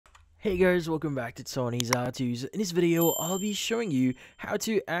Hey guys, welcome back to Tony's How-Tos. In this video, I'll be showing you how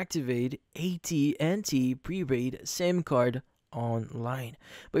to activate AT&T Prepaid SIM card online.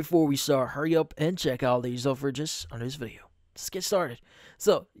 Before we start, hurry up and check out the offer just under this video. Let's get started.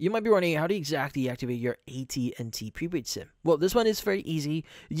 So, you might be wondering, how do you exactly activate your AT&T Prepaid SIM? Well, this one is very easy.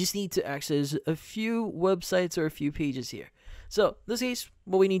 You just need to access a few websites or a few pages here. So, in this case,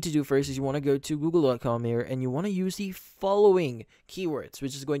 what we need to do first is you want to go to google.com here and you want to use the following keywords,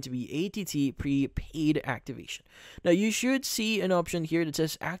 which is going to be AT&T Prepaid activation. Now, you should see an option here that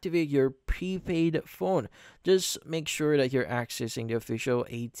says activate your prepaid phone. Just make sure that you're accessing the official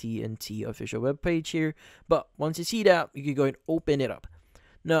AT&T official webpage here. But once you see that, you can go and open it up.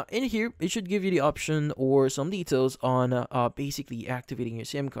 Now, in here, it should give you the option or some details on basically activating your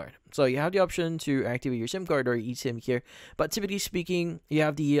SIM card. So you have the option to activate your SIM card or eSIM here, but typically speaking, you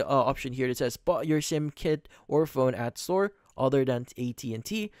have the option here that says bought your SIM kit or phone at store other than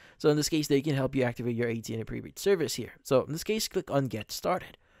AT&T. So in this case, they can help you activate your AT&T prepaid service here. So in this case, click on Get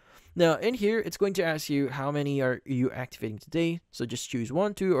Started. Now, in here, it's going to ask you how many are you activating today. So just choose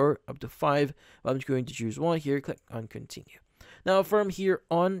 1, 2, or up to 5. I'm going to choose 1 here. Click on Continue. Now, from here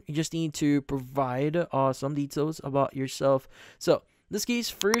on, you just need to provide some details about yourself. So, in this case,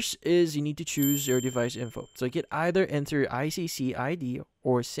 first is you need to choose your device info. So, you can either enter your ICC ID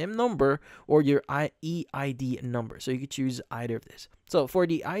or SIM number or your EID number. So, you can choose either of this. So, for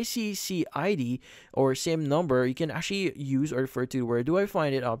the ICC ID or SIM number, you can actually use or refer to where do I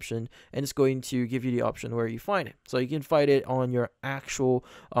find it option, and it's going to give you the option where you find it. So, you can find it on your actual,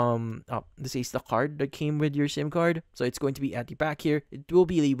 this is the card that came with your SIM card. So, it's going to be at the back here. It will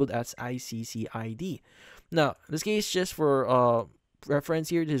be labeled as ICC ID. Now, in this case, just for reference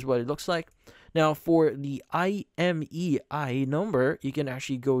here, this is what it looks like. Now, for the IMEI number, you can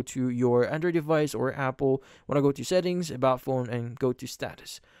actually go to your Android device or Apple. Want to go to Settings, About Phone, and go to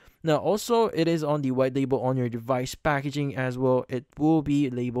Status. Now, also, it is on the white label on your device packaging as well. It will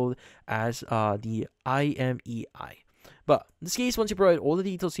be labeled as the IMEI. But in this case, once you provide all the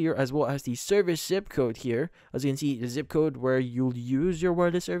details here, as well as the service zip code here, as you can see, the zip code where you'll use your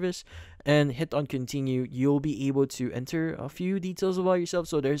wireless service, and hit on continue, you'll be able to enter a few details about yourself.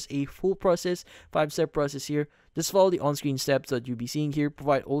 So there's a full process, 5-step process here. Just follow the on-screen steps that you'll be seeing here,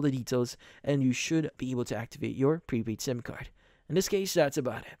 provide all the details, and you should be able to activate your prepaid SIM card. In this case, that's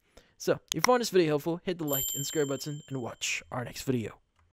about it. So, if you found this video helpful, hit the like and subscribe button and watch our next video.